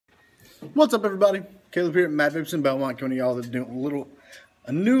What's up, everybody? Caleb here at Mad Vapes in Belmont, coming to y'all that's doing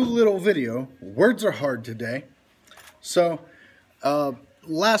a new little video. Words are hard today. So,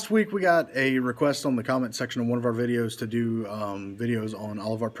 last week we got a request on the comment section of one of our videos to do videos on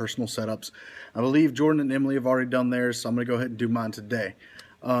all of our personal setups. I believe Jordan and Emily have already done theirs, so I'm going to go ahead and do mine today.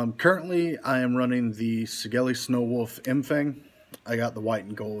 Currently, I am running the Sigelei Snow Wolf M-Fang. I got the white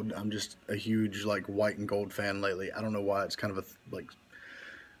and gold. I'm just a huge white and gold fan lately. I don't know why. It's kind of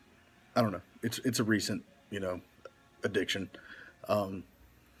I don't know. It's a recent, addiction. On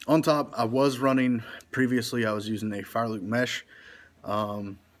top, I was running previously. I was using a Fireloop mesh.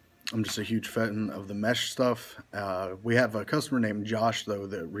 I'm just a huge fan of the mesh stuff. We have a customer named Josh though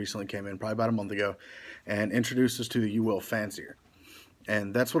that recently came in probably about a month ago and introduced us to the UL Fancier,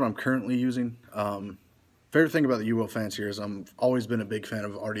 and that's what I'm currently using. Favorite thing about the UL Fancier is I've always been a big fan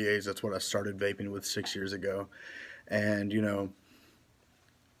of RDAs. That's what I started vaping with 6 years ago, and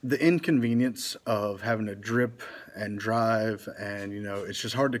the inconvenience of having to drip and drive, and it's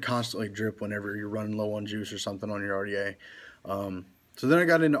just hard to constantly drip whenever you're running low on juice or something on your RDA. So then I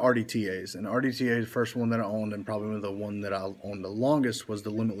got into RDTAs, and RDTA, the first one that I owned, and probably the one that I owned the longest, was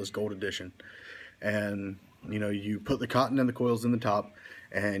the Limitless Gold Edition. And you put the cotton and the coils in the top,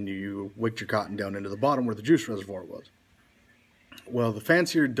 and you wick your cotton down into the bottom where the juice reservoir was. Well, the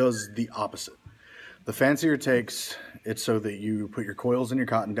Fancier does the opposite. The Fancier takes it so that you put your coils and your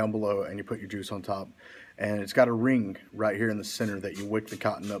cotton down below and you put your juice on top, and it's got a ring right here in the center that you wick the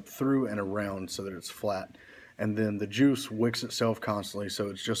cotton up through and around so that it's flat, and then the juice wicks itself constantly, so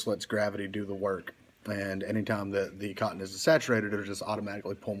it just lets gravity do the work, and anytime that the cotton is saturated, it'll just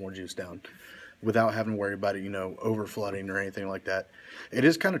automatically pull more juice down without having to worry about it over flooding or anything like that. It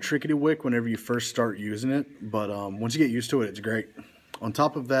is kind of tricky to wick whenever you first start using it, but once you get used to it, it's great. On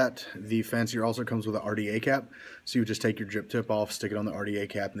top of that, the Fancier also comes with an RDA cap, so you just take your drip tip off, stick it on the RDA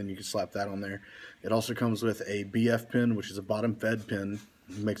cap, and then you can slap that on there. It also comes with a BF pin, which is a bottom fed pin.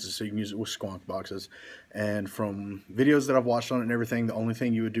 It makes it so you can use it with squonk boxes. And from videos that I've watched on it and everything, the only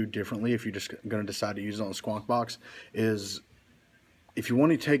thing you would do differently if you're just going to decide to use it on a squonk box is, if you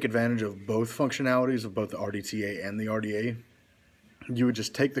want to take advantage of both functionalities of both the RDTA and the RDA, you would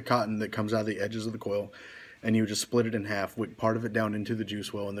just take the cotton that comes out of the edges of the coil, and you would just split it in half, wick part of it down into the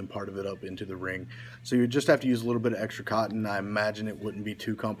juice well, and then part of it up into the ring. So you would just have to use a little bit of extra cotton. I imagine it wouldn't be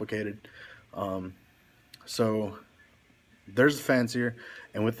too complicated. So there's the Fancier,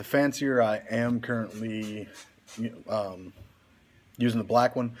 and with the Fancier, I am currently using the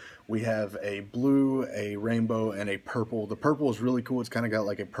black one. We have a blue, a rainbow, and a purple. The purple is really cool. It's kind of got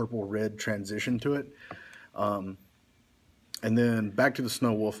like a purple-red transition to it. And then back to the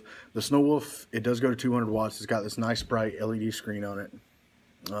Snow Wolf. The Snow Wolf, it does go to 200 watts. It's got this nice bright LED screen on it.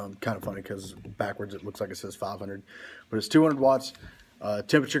 Kind of funny because backwards it looks like it says 500. But it's 200 watts.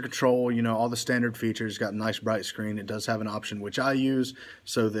 Temperature control, all the standard features. It's got a nice bright screen. It does have an option, which I use,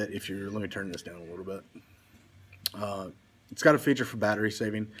 so that if you're, let me turn this down a little bit. It's got a feature for battery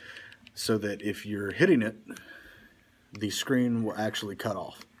saving, so that if you're hitting it, the screen will actually cut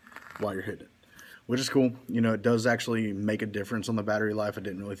off while you're hitting it, which is cool. It does actually make a difference on the battery life. I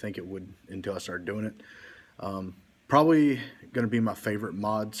didn't really think it would until I started doing it. Probably going to be my favorite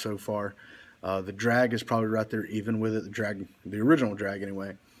mod so far. The drag is probably right there even with it. The original drag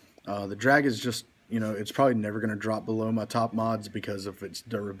anyway. The drag is just, it's probably never going to drop below my top mods because of its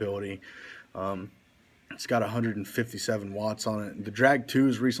durability. It's got 157 watts on it. The Drag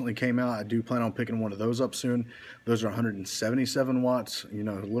 2s recently came out. I do plan on picking one of those up soon. Those are 177 watts, a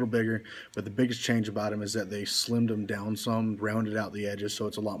little bigger. But the biggest change about them is that they slimmed them down some, rounded out the edges, so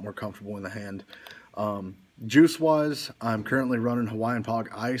it's a lot more comfortable in the hand. Juice-wise, I'm currently running Hawaiian Pog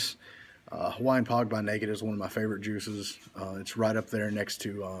Ice. Hawaiian Pog by Naked is one of my favorite juices. It's right up there next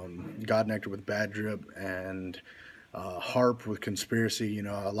to God Nectar with Bad Drip and Harp with Conspiracy.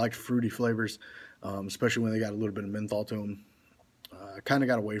 I like fruity flavors. Especially when they got a little bit of menthol to them. I kind of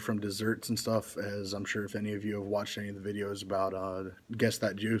got away from desserts and stuff, as I'm sure if any of you have watched any of the videos about Guess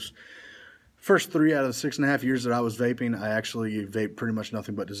That Juice. First 3 out of the 6.5 years that I was vaping, I actually vaped pretty much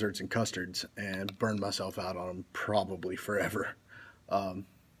nothing but desserts and custards, and burned myself out on them probably forever. But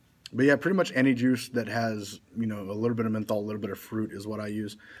yeah, pretty much any juice that has, a little bit of menthol, a little bit of fruit is what I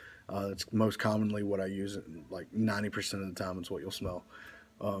use. It's most commonly what I use, like 90% of the time it's what you'll smell.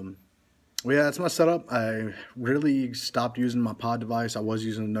 Well, yeah, that's my setup. I really stopped using my pod device. I was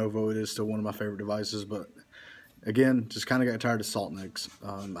using a Novo. It is still one of my favorite devices, but again, just kind of got tired of Salt Nicks.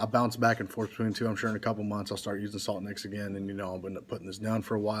 I bounce back and forth between two. I'm sure in a couple months I'll start using Salt Nicks again, and I'll end up putting this down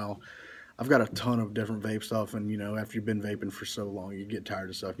for a while. I've got a ton of different vape stuff, and after you've been vaping for so long, you get tired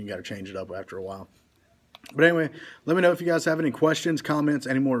of stuff, and you got to change it up after a while. But anyway, let me know if you guys have any questions, comments,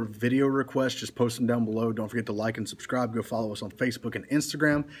 any more video requests. Just post them down below. Don't forget to like and subscribe. Go follow us on Facebook and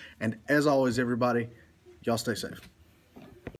Instagram. And as always, everybody, y'all stay safe.